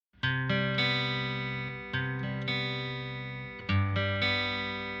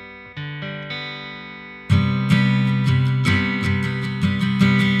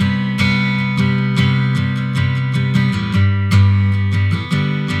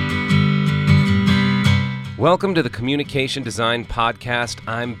Welcome to the Communication Design Podcast.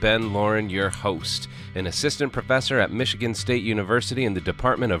 I'm Ben Lauren, your host, an assistant professor at Michigan State University in the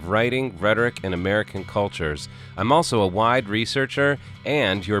Department of Writing, Rhetoric, and American Cultures. I'm also a wide researcher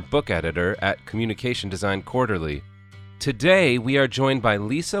and your book editor at Communication Design Quarterly. Today, we are joined by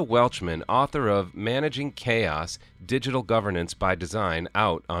Lisa Welchman, author of Managing Chaos, Digital Governance by Design,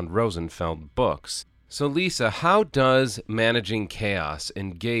 out on Rosenfeld Books. So Lisa, how does Managing Chaos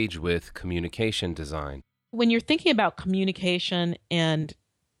engage with communication design? When you're thinking about communication and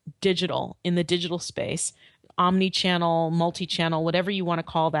digital, in the digital space, omni-channel, multi-channel, whatever you want to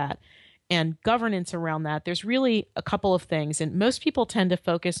call that, and governance around that, there's really a couple of things. And most people tend to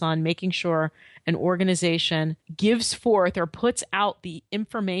focus on making sure an organization gives forth or puts out the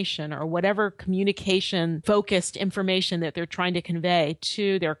information or whatever communication-focused information that they're trying to convey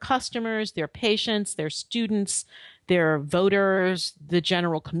to their customers, their patients, their students, their voters, the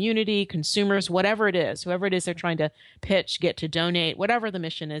general community, consumers, whatever it is, whoever it is they're trying to pitch, get to donate, whatever the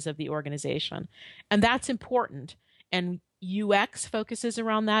mission is of the organization. And that's important. And UX focuses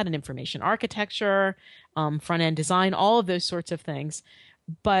around that, and information architecture, front-end design, all of those sorts of things.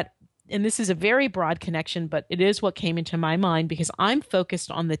 And this is a very broad connection, but it is what came into my mind because I'm focused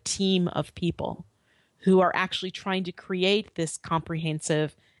on the team of people who are actually trying to create this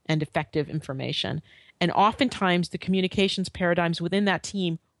comprehensive and effective information. And oftentimes the communications paradigms within that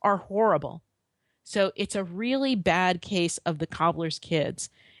team are horrible. So it's a really bad case of the cobbler's kids.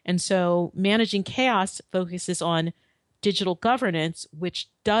 And so Managing Chaos focuses on digital governance, which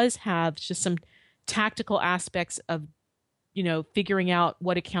does have just some tactical aspects of, figuring out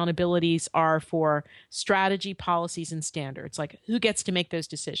what accountabilities are for strategy, policies, and standards, like who gets to make those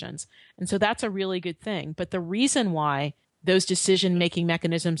decisions. And so that's a really good thing. But the reason why those decision-making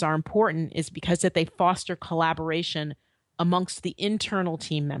mechanisms are important is because that they foster collaboration amongst the internal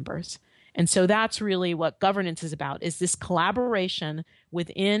team members. And so that's really what governance is about, is this collaboration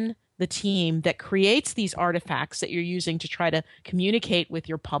within the team that creates these artifacts that you're using to try to communicate with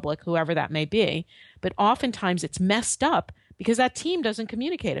your public, whoever that may be. But oftentimes it's messed up because that team doesn't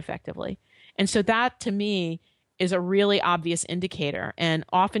communicate effectively. And so that, to me, is a really obvious indicator. And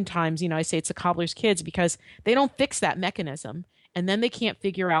oftentimes, I say it's the cobbler's kids because they don't fix that mechanism. And then they can't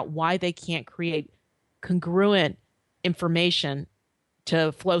figure out why they can't create congruent information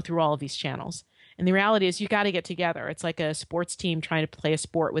to flow through all of these channels. And the reality is you got to get together. It's like a sports team trying to play a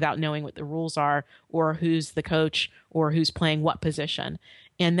sport without knowing what the rules are or who's the coach or who's playing what position.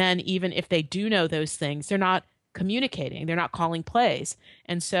 And then even if they do know those things, they're not communicating. They're not calling plays.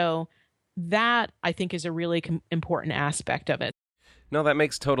 And so that, I think, is a really important aspect of it. No, that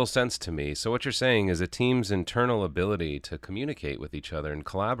makes total sense to me. So what you're saying is a team's internal ability to communicate with each other and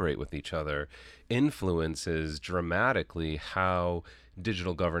collaborate with each other influences dramatically how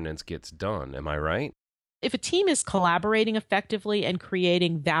digital governance gets done. Am I right? If a team is collaborating effectively and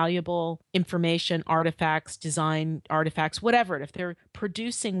creating valuable information, artifacts, design artifacts, whatever, if they're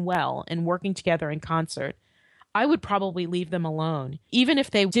producing well and working together in concert, I would probably leave them alone, even if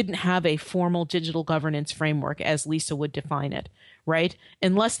they didn't have a formal digital governance framework as Lisa would define it, right?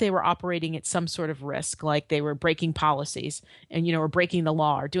 Unless they were operating at some sort of risk, like they were breaking policies and, or breaking the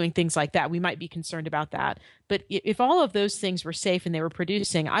law or doing things like that. We might be concerned about that. But if all of those things were safe and they were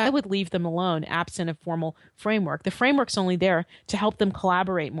producing, I would leave them alone absent a formal framework. The framework's only there to help them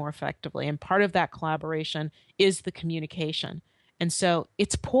collaborate more effectively. And part of that collaboration is the communication. And so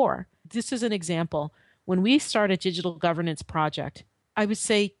it's poor. This is an example. When we start a digital governance project, I would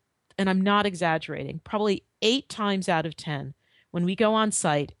say, and I'm not exaggerating, probably 8 times out of 10, when we go on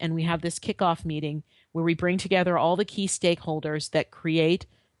site and we have this kickoff meeting where we bring together all the key stakeholders that create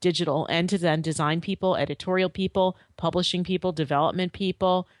digital end-to-end design people, editorial people, publishing people, development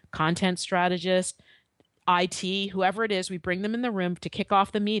people, content strategists, IT, whoever it is, we bring them in the room to kick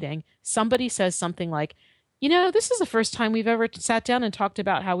off the meeting. Somebody says something like, this is the first time we've ever sat down and talked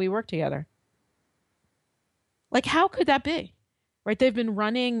about how we work together. Like, how could that be? Right? They've been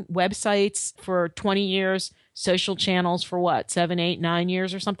running websites for 20 years, social channels for 7, 8, 9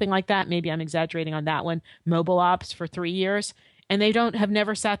 years or something like that. Maybe I'm exaggerating on that one. Mobile ops for 3 years. And they have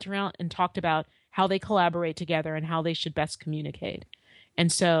never sat around and talked about how they collaborate together and how they should best communicate.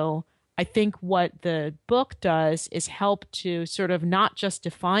 And so I think what the book does is help to sort of not just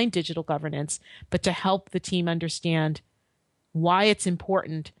define digital governance, but to help the team understand why it's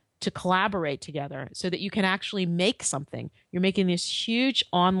important to collaborate together so that you can actually make something. You're making this huge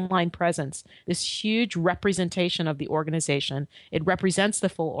online presence, this huge representation of the organization. It represents the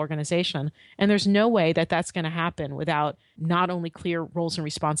full organization. And there's no way that that's going to happen without not only clear roles and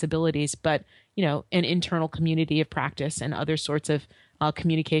responsibilities, but, an internal community of practice and other sorts of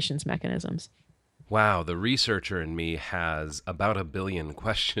communications mechanisms. Wow, the researcher in me has about a billion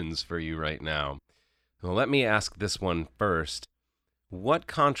questions for you right now. Well, let me ask this one first. What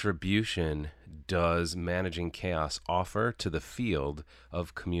contribution does managing chaos offer to the field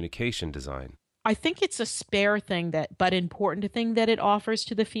of communication design? I think it's a spare thing but important thing that it offers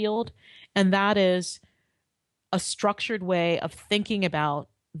to the field, and that is a structured way of thinking about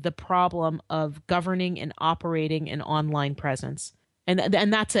the problem of governing and operating an online presence. And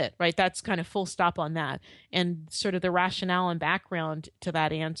that's it, right? That's kind of full stop on that. And sort of the rationale and background to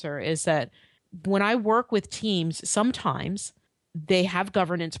that answer is that when I work with teams, sometimes they have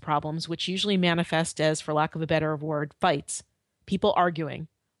governance problems, which usually manifest as, for lack of a better word, fights, people arguing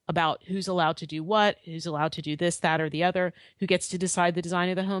about who's allowed to do what, who's allowed to do this, that, or the other, who gets to decide the design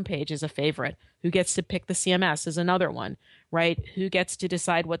of the homepage is a favorite, who gets to pick the CMS is another one, right? Who gets to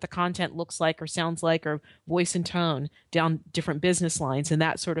decide what the content looks like or sounds like or voice and tone down different business lines and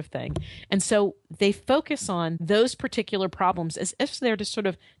that sort of thing. And so they focus on those particular problems as if they're just sort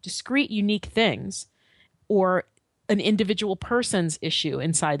of discrete, unique things or an individual person's issue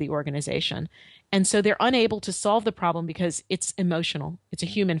inside the organization. And so they're unable to solve the problem because it's emotional. It's a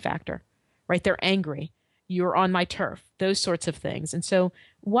human factor, right? They're angry. You're on my turf, those sorts of things. And so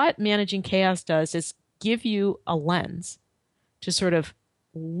what managing chaos does is give you a lens to sort of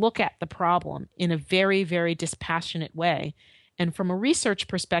look at the problem in a very, very dispassionate way. And from a research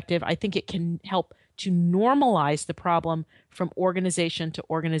perspective, I think it can help to normalize the problem from organization to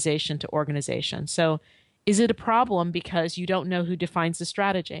organization to organization. So is it a problem because you don't know who defines the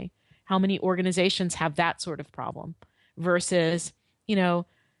strategy? How many organizations have that sort of problem versus,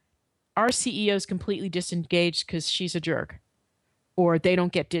 our CEO is completely disengaged because she's a jerk or they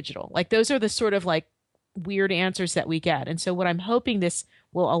don't get digital. Like those are the sort of like weird answers that we get. And so what I'm hoping this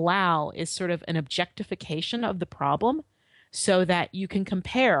will allow is sort of an objectification of the problem so that you can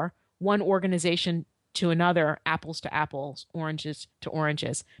compare one organization to another, apples to apples, oranges to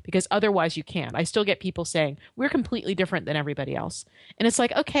oranges, because otherwise you can't. I still get people saying, we're completely different than everybody else. And it's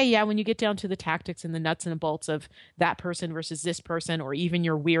like, okay, yeah, when you get down to the tactics and the nuts and bolts of that person versus this person, or even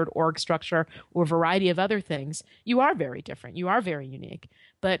your weird org structure or variety of other things, you are very different. You are very unique,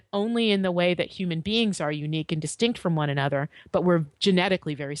 but only in the way that human beings are unique and distinct from one another, but we're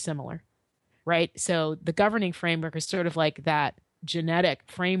genetically very similar, right? So the governing framework is sort of like that genetic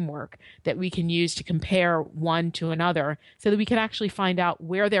framework that we can use to compare one to another so that we can actually find out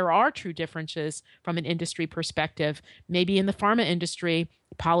where there are true differences from an industry perspective. Maybe in the pharma industry,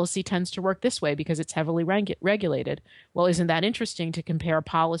 policy tends to work this way because it's heavily regulated. Well, isn't that interesting to compare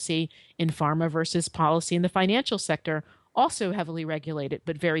policy in pharma versus policy in the financial sector, also heavily regulated,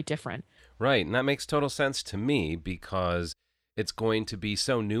 but very different? Right, and that makes total sense to me because it's going to be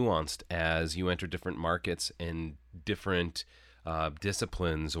so nuanced as you enter different markets and different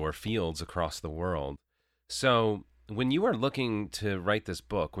disciplines or fields across the world. So when you were looking to write this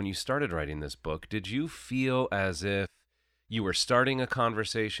book, when you started writing this book, did you feel as if you were starting a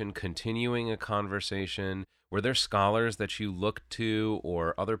conversation, continuing a conversation? Were there scholars that you looked to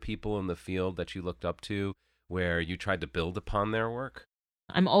or other people in the field that you looked up to where you tried to build upon their work?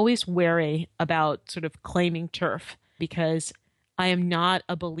 I'm always wary about sort of claiming turf because I am not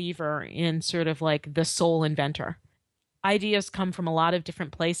a believer in sort of like the sole inventor. Ideas come from a lot of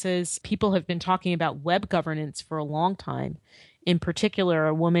different places. People have been talking about web governance for a long time. In particular,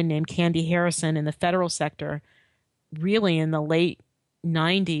 a woman named Candy Harrison in the federal sector, really in the late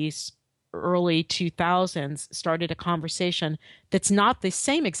 90s, early 2000s, started a conversation that's not the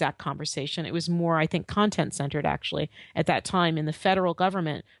same exact conversation. It was more, I think, content-centered, actually. At that time, in the federal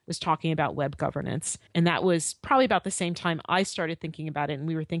government, was talking about web governance. And that was probably about the same time I started thinking about it, and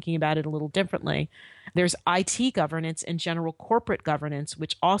we were thinking about it a little differently. There's IT governance and general corporate governance,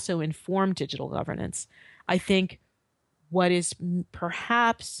 which also inform digital governance. I think what is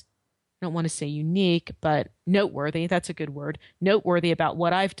perhaps, I don't want to say unique, but noteworthy, that's a good word, noteworthy about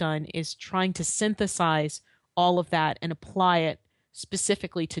what I've done is trying to synthesize all of that and apply it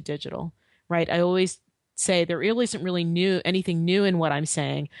specifically to digital, right? I always say there really isn't really anything new in what I'm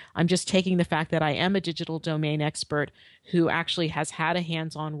saying. I'm just taking the fact that I am a digital domain expert who actually has had a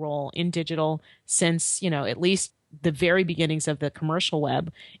hands-on role in digital since, at least the very beginnings of the commercial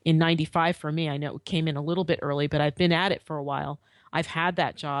web in 95 for me. I know it came in a little bit early, but I've been at it for a while. I've had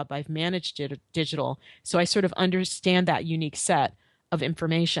that job. I've managed digital. So I sort of understand that unique set of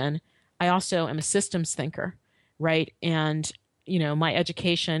information. I also am a systems thinker, right? And, my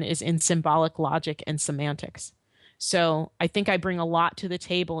education is in symbolic logic and semantics. So I think I bring a lot to the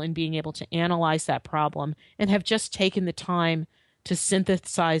table in being able to analyze that problem and have just taken the time to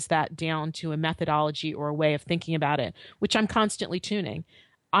synthesize that down to a methodology or a way of thinking about it, which I'm constantly tuning.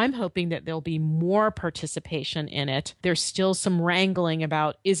 I'm hoping that there'll be more participation in it. There's still some wrangling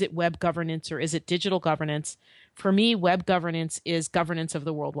about, is it web governance or is it digital governance? For me, web governance is governance of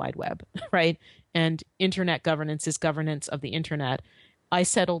the World Wide Web, right? And internet governance is governance of the internet. I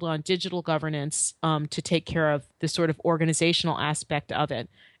settled on digital governance to take care of the sort of organizational aspect of it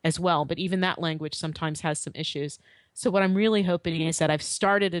as well. But even that language sometimes has some issues. So what I'm really hoping is that I've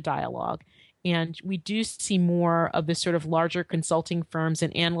started a dialogue, and we do see more of the sort of larger consulting firms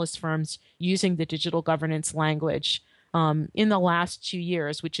and analyst firms using the digital governance language in the last 2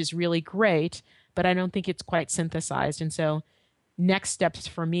 years, which is really great, but I don't think it's quite synthesized. And so next steps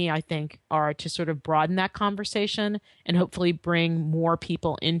for me, I think, are to sort of broaden that conversation and hopefully bring more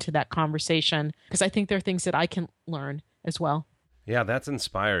people into that conversation, because I think there are things that I can learn as well. Yeah, that's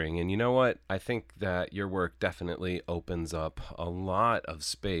inspiring. And you know what? I think that your work definitely opens up a lot of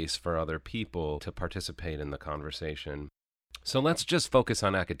space for other people to participate in the conversation. So let's just focus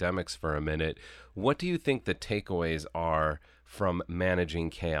on academics for a minute. What do you think the takeaways are from managing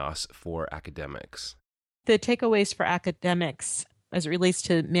chaos for academics? The takeaways for academics as it relates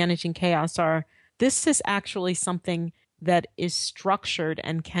to managing chaos are, this is actually something that is structured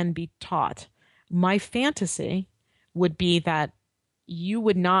and can be taught. My fantasy would be that you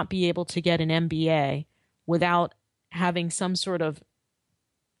would not be able to get an MBA without having some sort of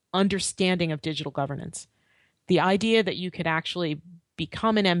understanding of digital governance. The idea that you could actually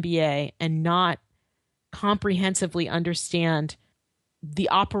become an MBA and not comprehensively understand the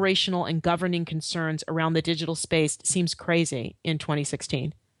operational and governing concerns around the digital space seems crazy in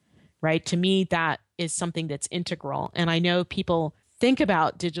 2016, right? To me, that is something that's integral. And I know people think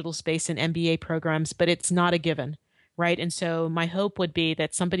about digital space in MBA programs, but it's not a given, right? And so my hope would be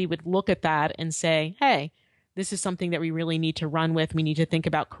that somebody would look at that and say, hey, this is something that we really need to run with. We need to think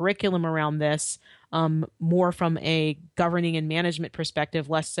about curriculum around this more from a governing and management perspective,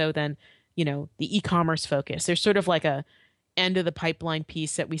 less so than, the e-commerce focus. There's sort of like a end of the pipeline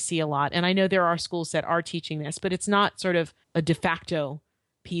piece that we see a lot. And I know there are schools that are teaching this, but it's not sort of a de facto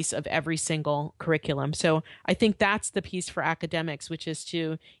piece of every single curriculum. So I think that's the piece for academics, which is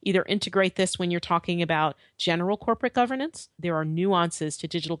to either integrate this when you're talking about general corporate governance. There are nuances to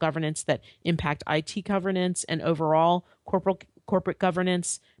digital governance that impact IT governance and overall corporate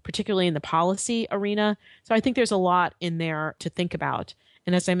governance, particularly in the policy arena. So I think there's a lot in there to think about.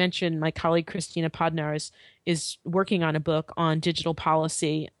 And as I mentioned, my colleague Christina Podnar is working on a book on digital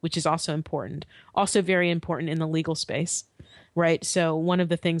policy, which is also important, also very important in the legal space, right? So one of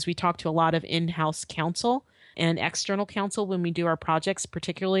the things, we talk to a lot of in-house counsel and external counsel when we do our projects,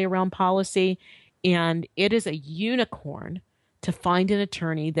 particularly around policy. And it is a unicorn to find an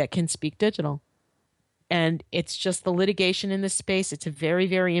attorney that can speak digital. And it's just the litigation in this space. It's a very,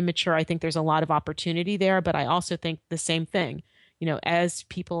 very immature. I think there's a lot of opportunity there, but I also think the same thing. As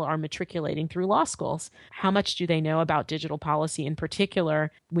people are matriculating through law schools, how much do they know about digital policy in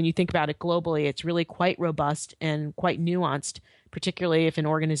particular? When you think about it globally, it's really quite robust and quite nuanced, particularly if an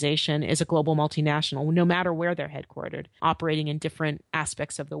organization is a global multinational, no matter where they're headquartered, operating in different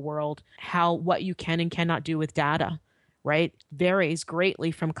aspects of the world. What you can and cannot do with data, right, varies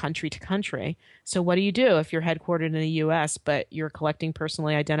greatly from country to country. So what do you do if you're headquartered in the US, but you're collecting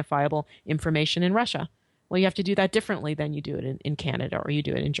personally identifiable information in Russia? Well, you have to do that differently than you do it in Canada or you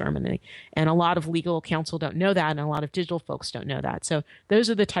do it in Germany. And a lot of legal counsel don't know that, and a lot of digital folks don't know that. So those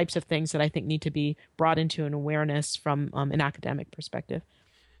are the types of things that I think need to be brought into an awareness from an academic perspective.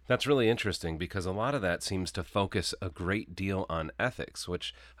 That's really interesting, because a lot of that seems to focus a great deal on ethics,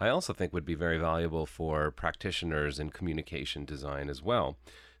 which I also think would be very valuable for practitioners in communication design as well.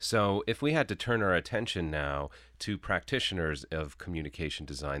 So if we had to turn our attention now to practitioners of communication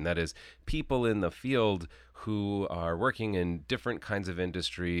design, that is, people in the field who are working in different kinds of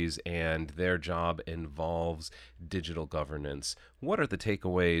industries and their job involves digital governance, what are the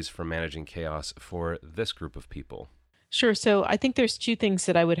takeaways from managing chaos for this group of people? Sure. So I think there's two things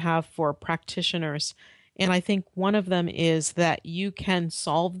that I would have for practitioners. And I think one of them is that you can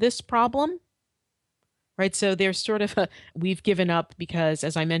solve this problem, right? So there's sort of we've given up because,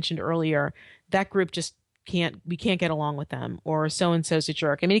 as I mentioned earlier, that group just we can't get along with them, or so-and-so's a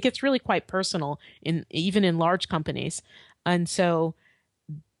jerk. I mean, it gets really quite personal even in large companies. And so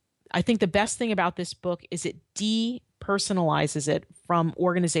I think the best thing about this book is it depersonalizes it from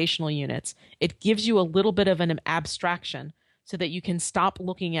organizational units. It gives you a little bit of an abstraction so that you can stop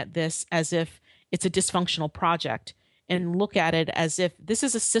looking at this as if it's a dysfunctional project and look at it as if this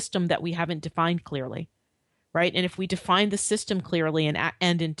is a system that we haven't defined clearly, right? And if we define the system clearly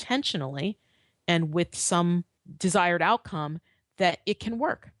and intentionally and with some desired outcome, that it can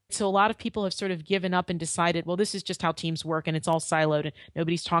work. So a lot of people have sort of given up and decided, well, this is just how teams work and it's all siloed and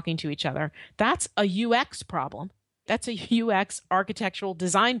nobody's talking to each other. That's a UX problem. That's a UX architectural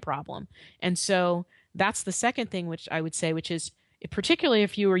design problem. And so that's the second thing which I would say, which is particularly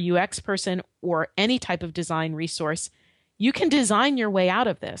if you are a UX person or any type of design resource, you can design your way out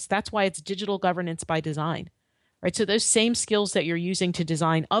of this. That's why it's digital governance by design. Right? So those same skills that you're using to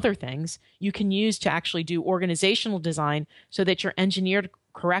design other things, you can use to actually do organizational design so that you're engineered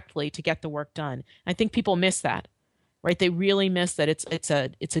correctly to get the work done. I think people miss that. Right? They really miss that it's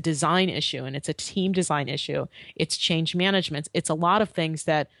a design issue and it's a team design issue. It's change management. It's a lot of things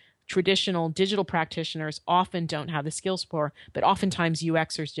that traditional digital practitioners often don't have the skills for, but oftentimes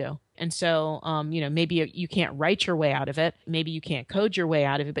UXers do. And so, maybe you can't write your way out of it. Maybe you can't code your way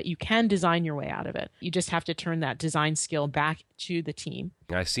out of it, but you can design your way out of it. You just have to turn that design skill back to the team.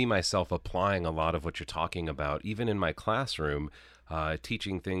 I see myself applying a lot of what you're talking about, even in my classroom,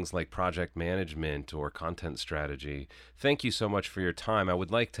 teaching things like project management or content strategy. Thank you so much for your time. I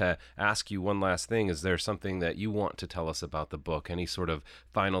would like to ask you one last thing. Is there something that you want to tell us about the book? Any sort of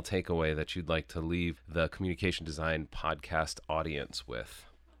final takeaway that you'd like to leave the Communication Design Podcast audience with?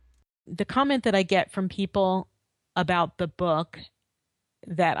 The comment that I get from people about the book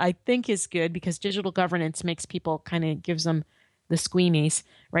that I think is good, because digital governance makes people kind of gives them the squeamies,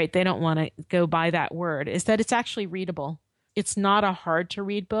 right? They don't want to go by that word, is that it's actually readable. It's not a hard to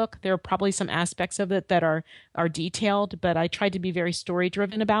read book. There are probably some aspects of it that are detailed, but I tried to be very story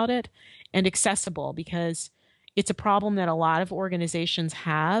driven about it and accessible, because it's a problem that a lot of organizations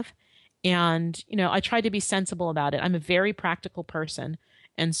have. And, I try to be sensible about it. I'm a very practical person.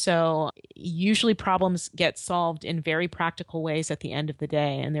 And so usually problems get solved in very practical ways at the end of the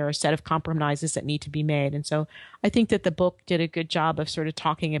day. And there are a set of compromises that need to be made. And so I think that the book did a good job of sort of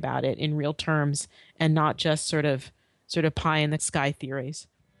talking about it in real terms and not just sort of pie in the sky theories.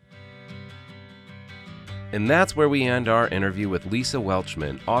 And that's where we end our interview with Lisa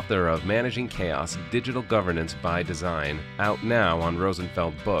Welchman, author of Managing Chaos, Digital Governance by Design, out now on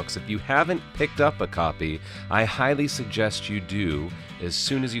Rosenfeld Books. If you haven't picked up a copy, I highly suggest you do as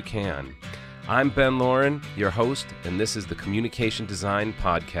soon as you can. I'm Ben Lauren, your host, and this is the Communication Design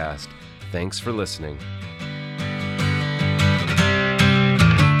Podcast. Thanks for listening.